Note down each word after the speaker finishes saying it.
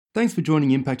Thanks for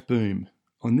joining Impact Boom.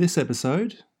 On this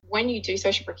episode, when you do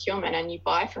social procurement and you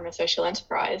buy from a social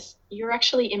enterprise, you're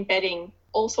actually embedding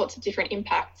all sorts of different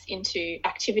impacts into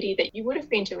activity that you would have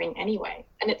been doing anyway.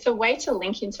 And it's a way to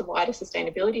link into wider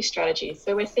sustainability strategies.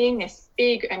 So we're seeing this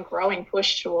big and growing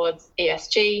push towards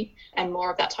ESG and more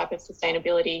of that type of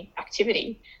sustainability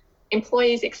activity.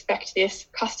 Employees expect this,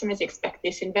 customers expect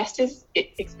this, investors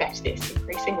expect this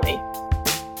increasingly.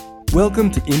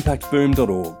 Welcome to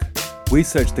impactboom.org. We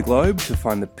search the globe to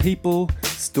find the people,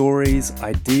 stories,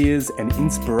 ideas, and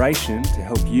inspiration to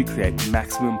help you create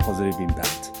maximum positive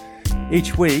impact.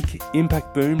 Each week,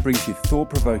 Impact Boom brings you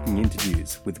thought-provoking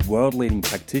interviews with world-leading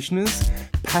practitioners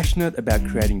passionate about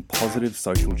creating positive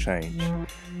social change.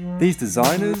 These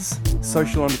designers,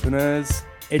 social entrepreneurs,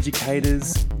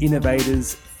 educators,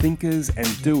 innovators, thinkers,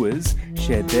 and doers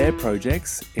share their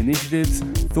projects, initiatives,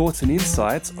 thoughts, and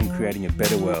insights on creating a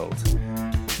better world.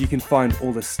 You can find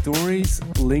all the stories,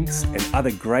 links, and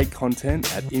other great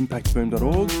content at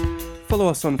impactboom.org. Follow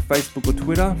us on Facebook or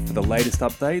Twitter for the latest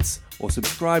updates, or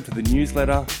subscribe to the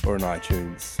newsletter or on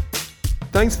iTunes.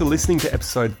 Thanks for listening to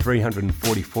episode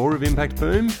 344 of Impact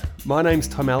Boom. My name's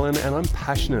Tom Allen, and I'm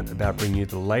passionate about bringing you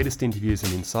the latest interviews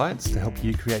and insights to help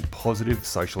you create positive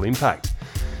social impact.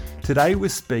 Today we're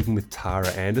speaking with Tara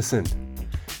Anderson.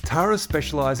 Tara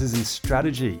specialises in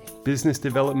strategy, business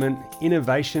development,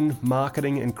 innovation,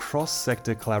 marketing and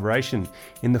cross-sector collaboration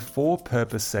in the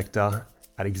for-purpose sector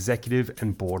at executive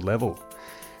and board level.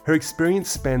 Her experience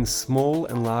spans small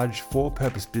and large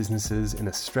for-purpose businesses in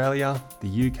Australia,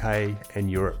 the UK and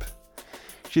Europe.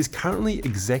 She's currently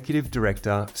Executive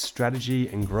Director of Strategy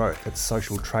and Growth at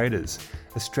Social Traders,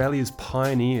 Australia's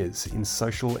pioneers in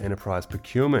social enterprise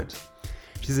procurement.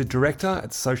 She's a director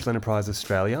at Social Enterprise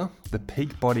Australia, the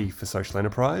peak body for social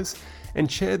enterprise, and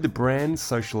chaired the Brand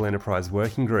Social Enterprise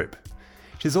Working Group.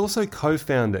 She's also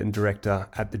co-founder and director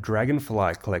at the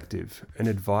Dragonfly Collective, an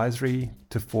advisory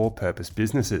to for-purpose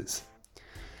businesses.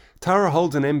 Tara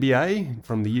holds an MBA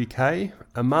from the UK,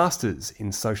 a Master's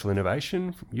in Social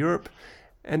Innovation from Europe,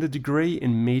 and a degree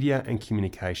in Media and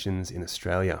Communications in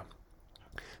Australia.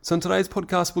 So in today's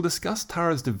podcast, we'll discuss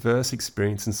Tara's diverse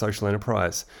experience in social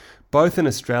enterprise, both in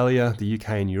Australia, the UK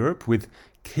and Europe, with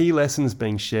key lessons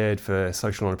being shared for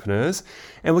social entrepreneurs.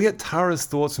 And we'll get Tara's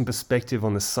thoughts and perspective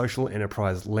on the social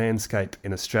enterprise landscape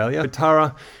in Australia. So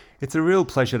Tara, it's a real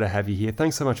pleasure to have you here.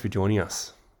 Thanks so much for joining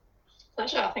us.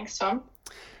 Pleasure. Thanks, Tom.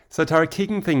 So Tara,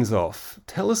 kicking things off,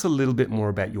 tell us a little bit more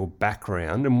about your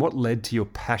background and what led to your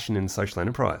passion in social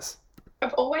enterprise.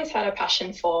 I've always had a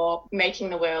passion for making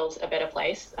the world a better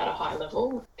place at a high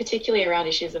level, particularly around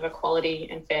issues of equality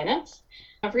and fairness.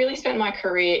 I've really spent my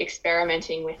career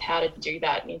experimenting with how to do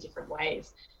that in different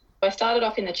ways. I started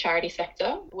off in the charity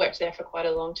sector, worked there for quite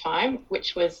a long time,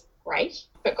 which was great,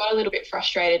 but got a little bit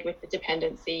frustrated with the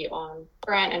dependency on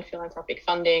grant and philanthropic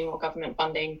funding or government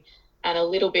funding, and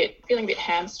feeling a bit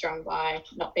hamstrung by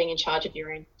not being in charge of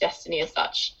your own destiny as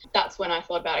such. That's when I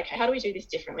thought about, okay, how do we do this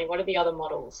differently? What are the other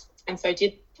models? And so I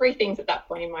did three things at that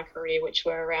point in my career, which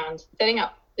were around setting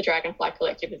up the Dragonfly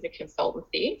Collective as a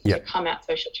consultancy to come at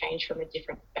social change from a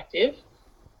different perspective,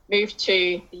 moved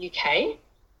to the UK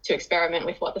to experiment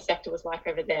with what the sector was like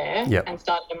over there, and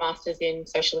started a Master's in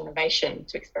Social Innovation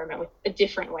to experiment with a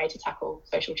different way to tackle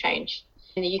social change.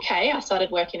 In the UK, I started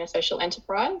working in a social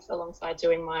enterprise alongside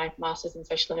doing my Master's in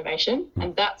Social Innovation,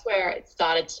 and that's where it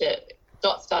started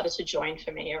to join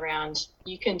for me around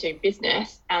you can do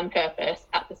business and purpose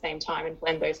at the same time and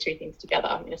blend those two things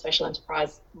together in a social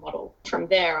enterprise model. From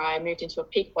there, I moved into a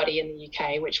peak body in the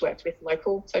UK, which worked with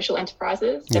local social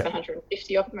enterprises,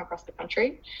 750 of them across the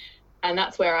country. And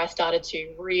that's where I started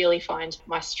to really find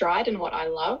my stride and what I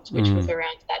loved, which was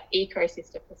around that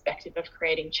ecosystem perspective of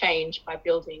creating change by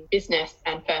building business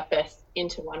and purpose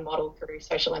into one model through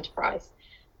social enterprise.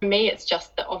 For me, it's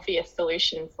just the obvious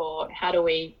solution for how do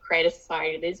we create a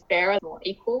society that is fairer, more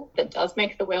equal, that does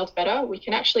make the world better. We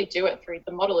can actually do it through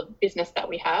the model of business that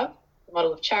we have, the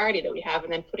model of charity that we have,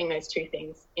 and then putting those two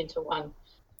things into one.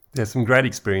 There's some great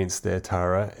experience there,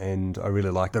 Tara, and I really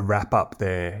like the wrap up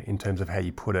there in terms of how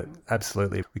you put it.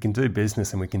 Absolutely. We can do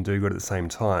business and we can do good at the same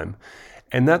time.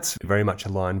 And that's very much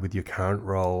aligned with your current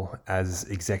role as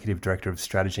Executive Director of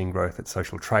Strategy and Growth at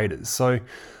Social Traders. So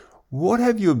what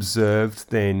have you observed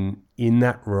then in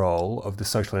that role of the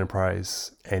social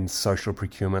enterprise and social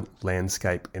procurement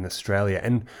landscape in Australia?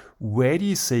 And where do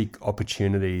you seek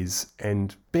opportunities?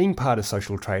 And being part of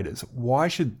Social Traders, why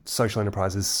should social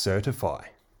enterprises certify?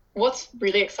 What's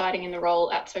really exciting in the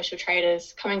role at Social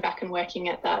Traders, coming back and working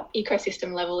at that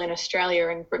ecosystem level in Australia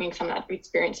and bringing some of that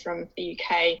experience from the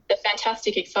UK, the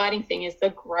fantastic, exciting thing is the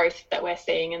growth that we're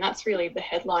seeing. And that's really the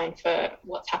headline for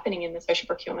what's happening in the social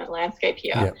procurement landscape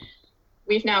here. Yep.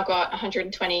 We've now got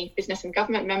 120 business and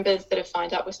government members that have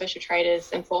signed up with Social Traders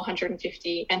and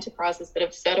 450 enterprises that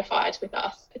have certified with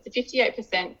us. It's a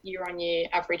 58% year-on-year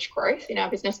average growth in our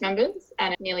business members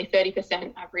and nearly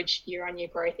 30% average year-on-year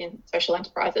growth in social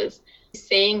enterprises.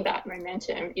 Seeing that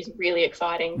momentum is really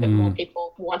exciting, that more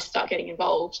people want to start getting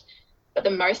involved. But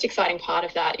the most exciting part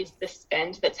of that is the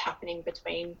spend that's happening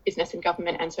between business and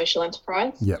government and social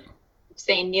enterprise. Yep. We've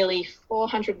seen nearly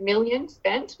 400 million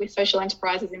spent with social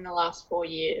enterprises in the last 4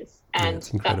 years. And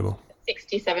that's incredible. That's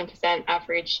 67%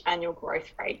 average annual growth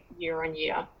rate year on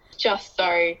year. Just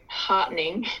so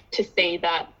heartening to see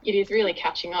that it is really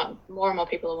catching on. More and more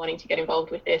people are wanting to get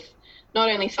involved with this, not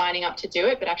only signing up to do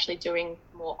it, but actually doing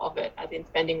more of it, as in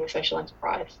spending with social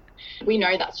enterprise. We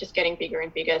know that's just getting bigger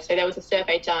and bigger. So there was a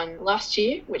survey done last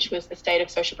year, which was the state of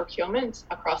social procurement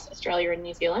across Australia and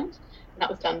New Zealand. And that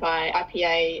was done by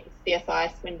IPA,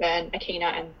 CSI, Swinburne,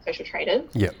 Akina and Social Traders.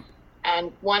 Yep.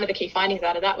 And one of the key findings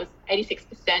out of that was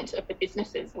 86% of the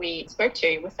businesses we spoke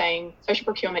to were saying social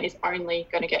procurement is only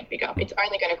going to get bigger. It's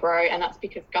only going to grow, and that's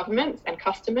because governments and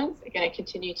customers are going to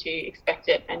continue to expect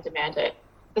it and demand it.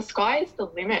 The sky is the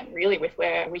limit, really, with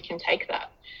where we can take that.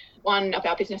 One of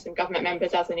our business and government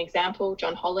members, as an example,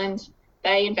 John Holland,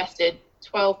 they invested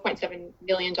 $12.7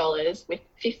 million with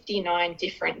 59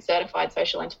 different certified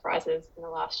social enterprises in the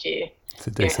last year. It's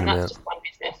a decent and that's amount. just one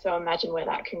business, so imagine where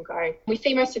that can go. We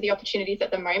see most of the opportunities at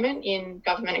the moment in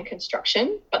government and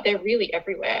construction, but they're really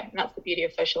everywhere. And that's the beauty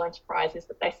of social enterprise, is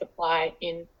that they supply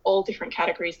in all different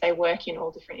categories. They work in all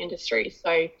different industries.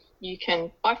 So you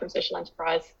can buy from social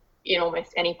enterprise in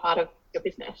almost any part of your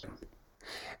business.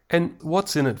 And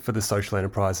what's in it for the social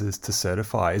enterprises to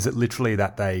certify? Is it literally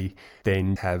that they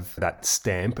then have that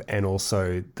stamp and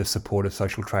also the support of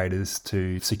social traders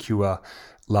to secure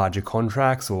larger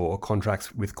contracts or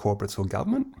contracts with corporates or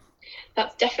government?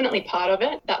 That's definitely part of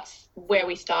it. That's where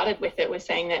we started with it. We're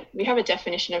saying that we have a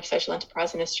definition of social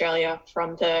enterprise in Australia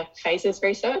from the Phases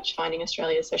research, Finding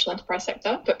Australia's Social Enterprise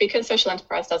Sector. But because social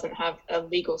enterprise doesn't have a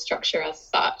legal structure as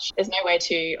such, there's no way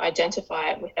to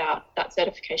identify it without that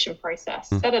certification process.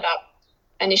 Set it up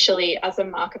initially as a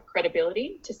mark of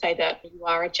credibility to say that you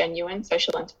are a genuine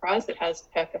social enterprise that has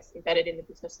purpose embedded in the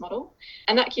business model.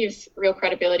 And that gives real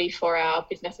credibility for our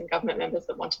business and government members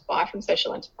that want to buy from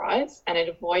social enterprise, and it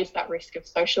avoids that risk of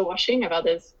social washing of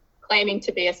others claiming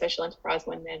to be a social enterprise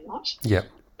when they're not. Yep.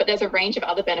 But there's a range of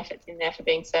other benefits in there for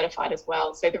being certified as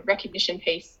well. So the recognition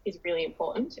piece is really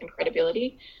important and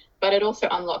credibility, but it also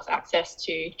unlocks access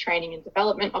to training and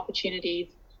development opportunities.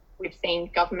 We've seen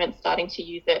government starting to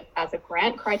use it as a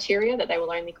grant criteria that they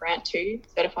will only grant to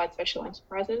certified social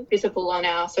enterprises. Visible on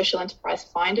our Social Enterprise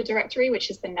Finder directory, which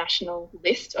is the national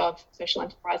list of social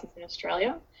enterprises in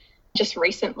Australia. Just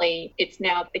recently, it's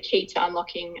now the key to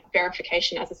unlocking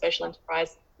verification as a social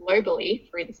enterprise globally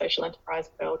through the Social Enterprise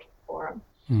World Forum.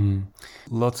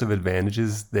 Lots of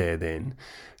advantages there then.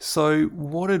 So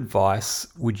what advice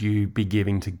would you be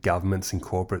giving to governments and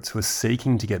corporates who are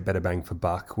seeking to get better bang for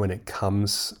buck when it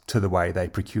comes to the way they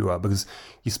procure? Because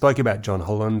you spoke about John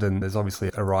Holland and there's obviously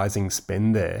a rising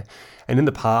spend there. And in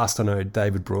the past, I know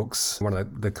David Brooks, one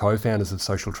of the co-founders of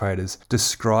Social Traders,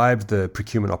 described the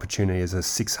procurement opportunity as a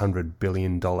 $600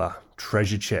 billion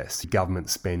treasure chest government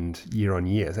spend year on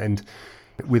year. And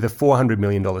with a $400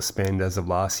 million spend as of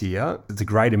last year, it's a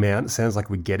great amount. It sounds like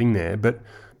we're getting there. But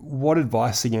what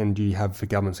advice, again, do you have for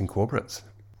governments and corporates?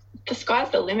 The sky's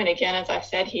the limit again, as I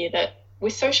said here, that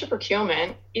with social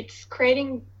procurement, it's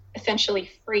creating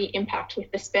essentially free impact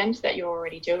with the spend that you're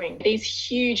already doing. These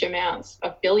huge amounts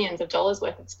of billions of dollars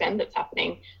worth of spend that's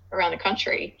happening around the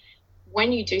country.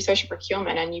 When you do social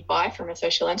procurement and you buy from a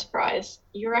social enterprise,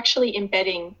 you're actually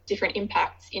embedding different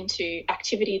impacts into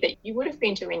activity that you would have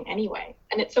been doing anyway.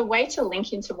 And it's a way to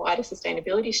link into wider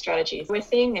sustainability strategies. We're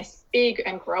seeing this big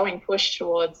and growing push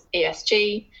towards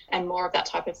ESG and more of that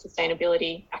type of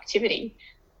sustainability activity.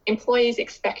 Employees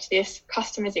expect this,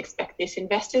 customers expect this,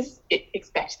 investors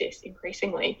expect this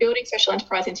increasingly. Building social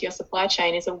enterprise into your supply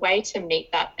chain is a way to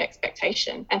meet that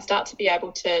expectation and start to be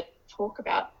able to talk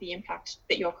about the impact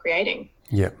that you're creating.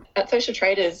 Yep. At Social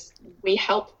Traders, we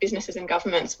help businesses and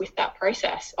governments with that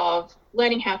process of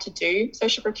learning how to do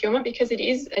social procurement, because it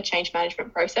is a change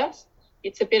management process.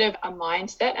 It's a bit of a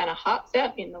mindset and a heart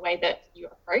set in the way that you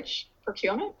approach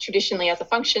procurement. Traditionally, as a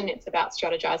function, it's about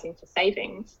strategizing for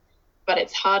savings, but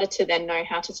it's harder to then know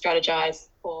how to strategize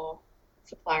for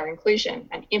supplier inclusion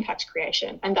and impact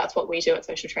creation. And that's what we do at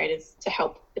Social Traders to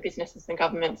help the businesses and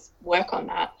governments work on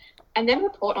that and then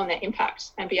report on their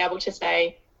impact and be able to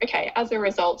say, okay, as a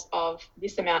result of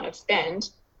this amount of spend,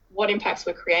 what impacts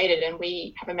were created? And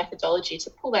we have a methodology to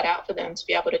pull that out for them to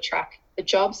be able to track the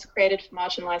jobs created for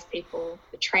marginalised people,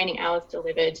 the training hours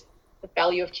delivered, the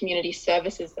value of community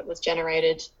services that was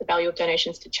generated, the value of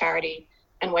donations to charity,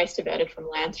 and waste averted from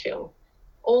landfill.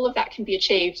 All of that can be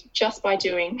achieved just by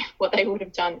doing what they would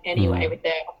have done anyway with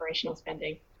their operational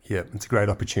spending. Yeah, it's a great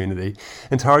opportunity.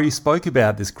 And Tara, you spoke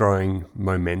about this growing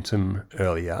momentum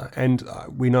earlier, and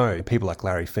we know people like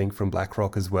Larry Fink from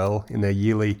BlackRock as well, in their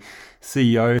yearly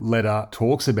CEO letter,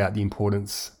 talks about the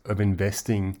importance of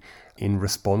investing in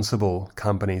responsible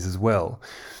companies as well.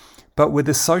 But with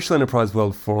the Social Enterprise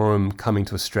World Forum coming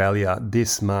to Australia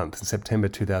this month, September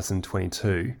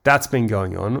 2022, that's been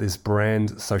going on. This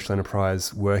brand social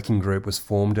enterprise working group was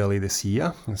formed early this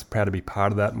year. I was proud to be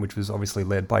part of that, which was obviously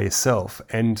led by yourself.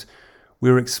 And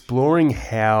we were exploring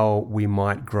how we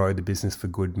might grow the Business for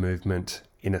Good movement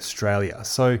in Australia.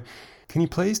 So can you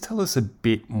please tell us a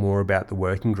bit more about the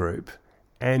working group?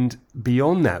 And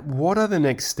beyond that, what are the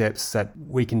next steps that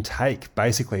we can take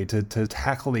basically to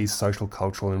tackle these social,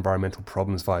 cultural, environmental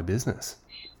problems via business?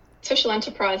 Social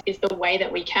enterprise is the way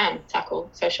that we can tackle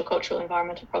social, cultural,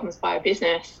 environmental problems via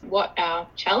business. What our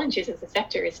challenge is as a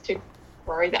sector is to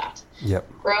grow that.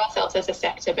 Grow ourselves as a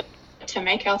sector, but to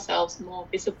make ourselves more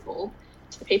visible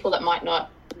to the people that might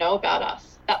not know about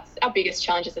us. That's our biggest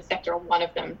challenge as a sector, or one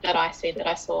of them that I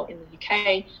saw in the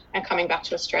UK, and coming back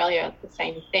to Australia, the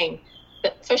same thing.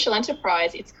 That social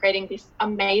enterprise, it's creating this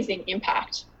amazing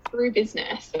impact through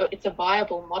business. So it's a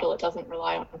viable model. It doesn't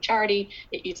rely on charity.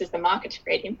 It uses the market to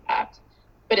create impact.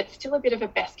 But it's still a bit of a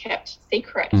best kept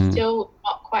secret. It's still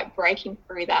not quite breaking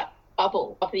through that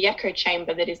bubble of the echo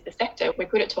chamber that is the sector. We're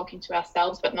good at talking to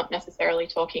ourselves, but not necessarily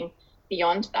talking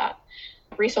beyond that.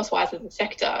 Resource-wise as a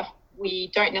sector,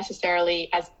 we don't necessarily,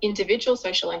 as individual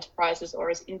social enterprises or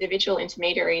as individual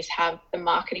intermediaries, have the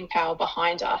marketing power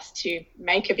behind us to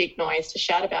make a big noise, to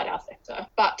shout about our sector.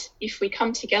 But if we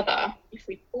come together, if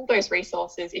we pull those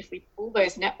resources, if we pull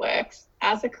those networks,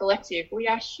 as a collective, we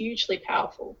are hugely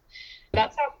powerful.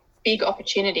 That's our big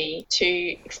opportunity to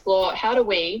explore, how do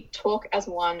we talk as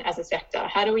one as a sector?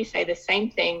 How do we say the same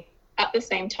thing at the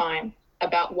same time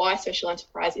about why social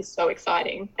enterprise is so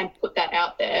exciting and put that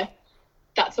out there?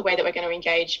 That's the way that we're going to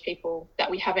engage people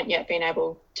that we haven't yet been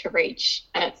able to reach.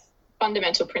 And its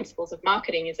fundamental principles of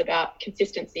marketing is about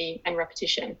consistency and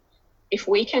repetition. If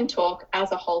we can talk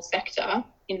as a whole sector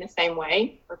in the same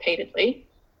way repeatedly,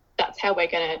 that's how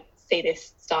we're going to see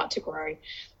this start to grow.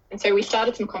 And so we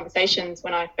started some conversations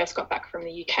when I first got back from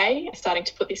the UK, starting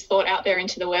to put this thought out there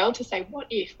into the world to say, what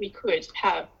if we could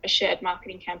have a shared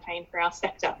marketing campaign for our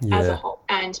sector as a whole?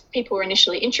 And people were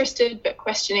initially interested, but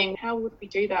questioning, how would we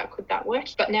do that? Could that work?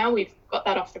 But now we've got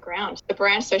that off the ground. The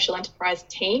brand social enterprise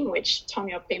team, which Tom,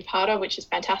 you've been part of, which is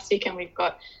fantastic. And we've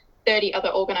got 30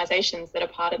 other organisations that are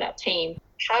part of that team,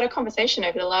 had a conversation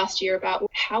over the last year about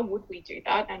how would we do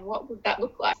that and what would that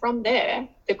look like. From there,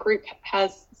 the group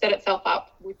has set itself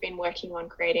up. We've been working on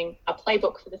creating a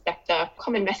playbook for the sector,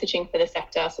 common messaging for the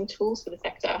sector, some tools for the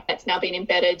sector. It's now been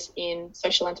embedded in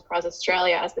Social Enterprise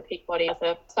Australia as the peak body, as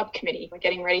a subcommittee. We're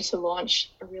getting ready to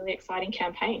launch a really exciting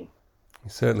campaign. You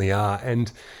certainly are.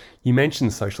 And you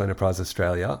mentioned Social Enterprise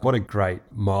Australia. What a great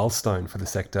milestone for the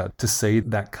sector to see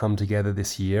that come together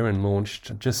this year and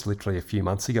launched just literally a few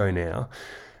months ago now.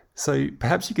 So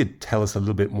perhaps you could tell us a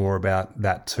little bit more about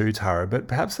that too, Tara, but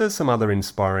perhaps there's some other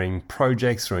inspiring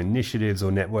projects or initiatives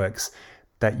or networks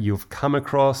that you've come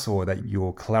across or that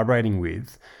you're collaborating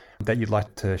with that you'd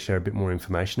like to share a bit more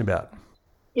information about.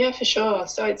 Yeah, for sure.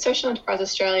 So Social Enterprise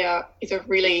Australia is a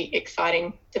really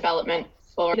exciting development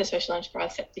for the social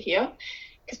enterprise sector here,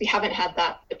 because we haven't had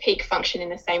the peak function in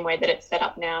the same way that it's set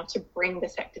up now to bring the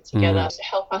sector together, to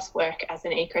help us work as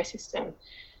an ecosystem.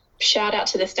 Shout out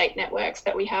to the state networks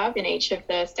that we have in each of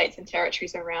the states and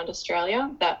territories around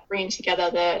Australia that bring together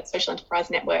the social enterprise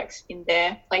networks in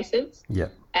their places. Yeah.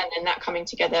 And then that coming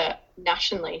together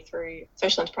nationally through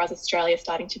Social Enterprise Australia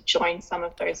starting to join some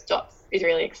of those dots is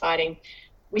really exciting.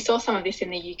 We saw some of this in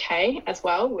the UK as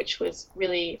well, which was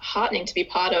really heartening to be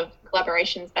part of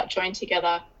collaborations that joined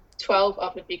together 12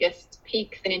 of the biggest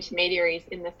peaks and intermediaries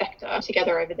in the sector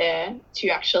together over there to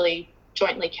actually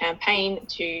jointly campaign,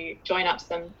 to join up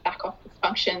some back office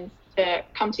functions, to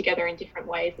come together in different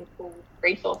ways and pool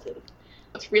resources.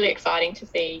 It's really exciting to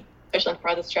see Social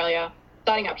Enterprise Australia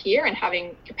starting up here and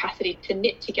having capacity to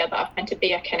knit together and to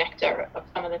be a connector of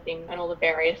some of the things and all the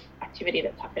various activity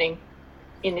that's happening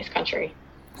in this country.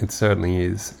 It certainly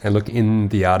is. And look, in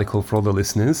the article for all the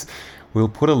listeners, We'll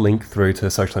put a link through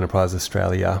to Social Enterprise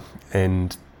Australia,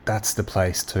 and that's the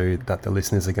place too that the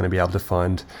listeners are going to be able to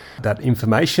find that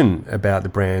information about the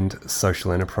brand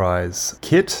Social Enterprise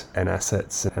kit and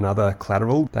assets and other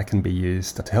collateral that can be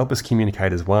used to help us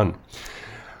communicate as one.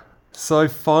 So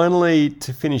finally,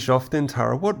 to finish off then,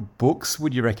 Tara, what books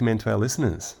would you recommend to our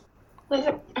listeners? There's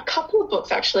a couple of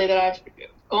books actually that I've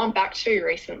gone back to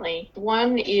recently.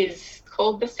 One is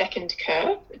called The Second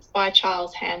Curve. It's by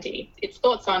Charles Handy. It's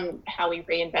thoughts on how we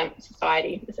reinvent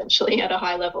society, essentially, at a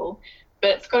high level.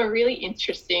 But it's got a really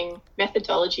interesting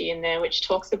methodology in there which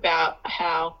talks about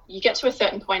how you get to a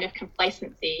certain point of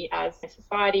complacency as a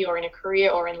society or in a career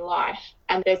or in life.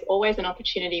 And there's always an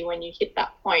opportunity when you hit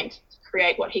that point to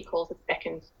create what he calls a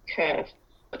second curve.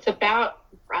 It's about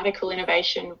radical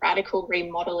innovation, radical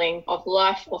remodeling of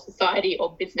life or society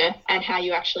or business, and how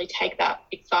you actually take that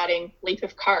exciting leap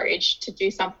of courage to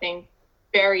do something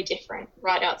very different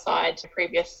right outside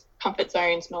previous comfort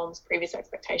zones, norms, previous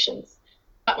expectations.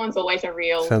 That one's always a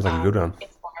real sounds like a good one.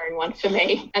 Inspiring one for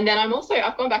me. And then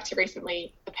I've gone back to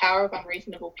recently The Power of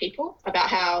Unreasonable People, about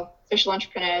how social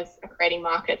entrepreneurs are creating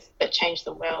markets that change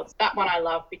the world. That one I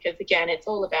love because, again, it's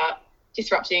all about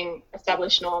disrupting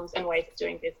established norms and ways of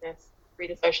doing business through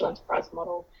the social enterprise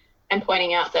model, and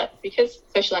pointing out that because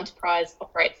social enterprise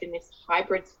operates in this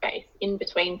hybrid space in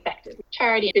between sectors,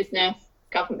 charity, business,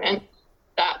 government,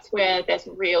 that's where there's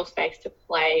real space to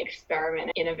play,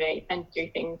 experiment, innovate, and do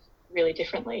things really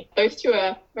differently. Those two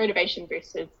are motivation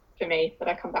boosters for me that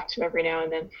I come back to every now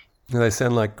and then. They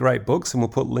sound like great books, and we'll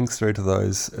put links through to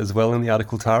those as well in the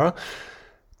article, Tara.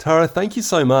 Tara, thank you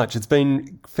so much. It's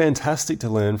been fantastic to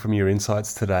learn from your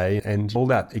insights today and all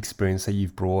that experience that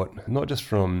you've brought, not just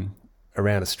from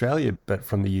around Australia, but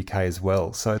from the UK as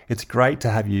well. So it's great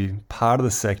to have you part of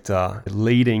the sector,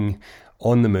 leading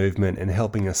on the movement and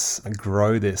helping us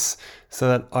grow this so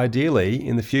that ideally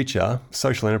in the future,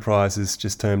 social enterprise is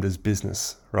just termed as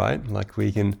business, right? Like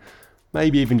we can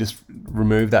maybe even just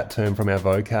remove that term from our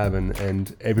vocab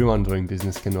and everyone doing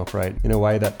business can operate in a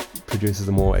way that produces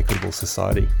a more equitable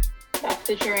society. That's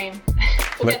the dream.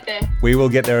 We'll get there. We will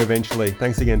get there eventually.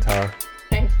 Thanks again, Tara.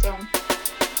 Thanks, Tom.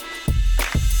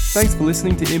 Thanks for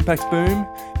listening to Impact Boom.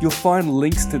 You'll find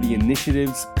links to the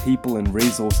initiatives, people and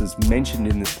resources mentioned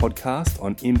in this podcast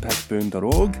on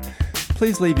impactboom.org.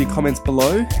 Please leave your comments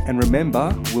below, and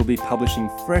remember, we'll be publishing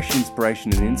fresh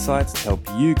inspiration and insights to help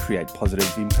you create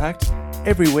positive impact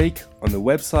every week on the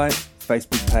website,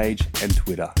 Facebook page and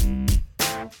Twitter.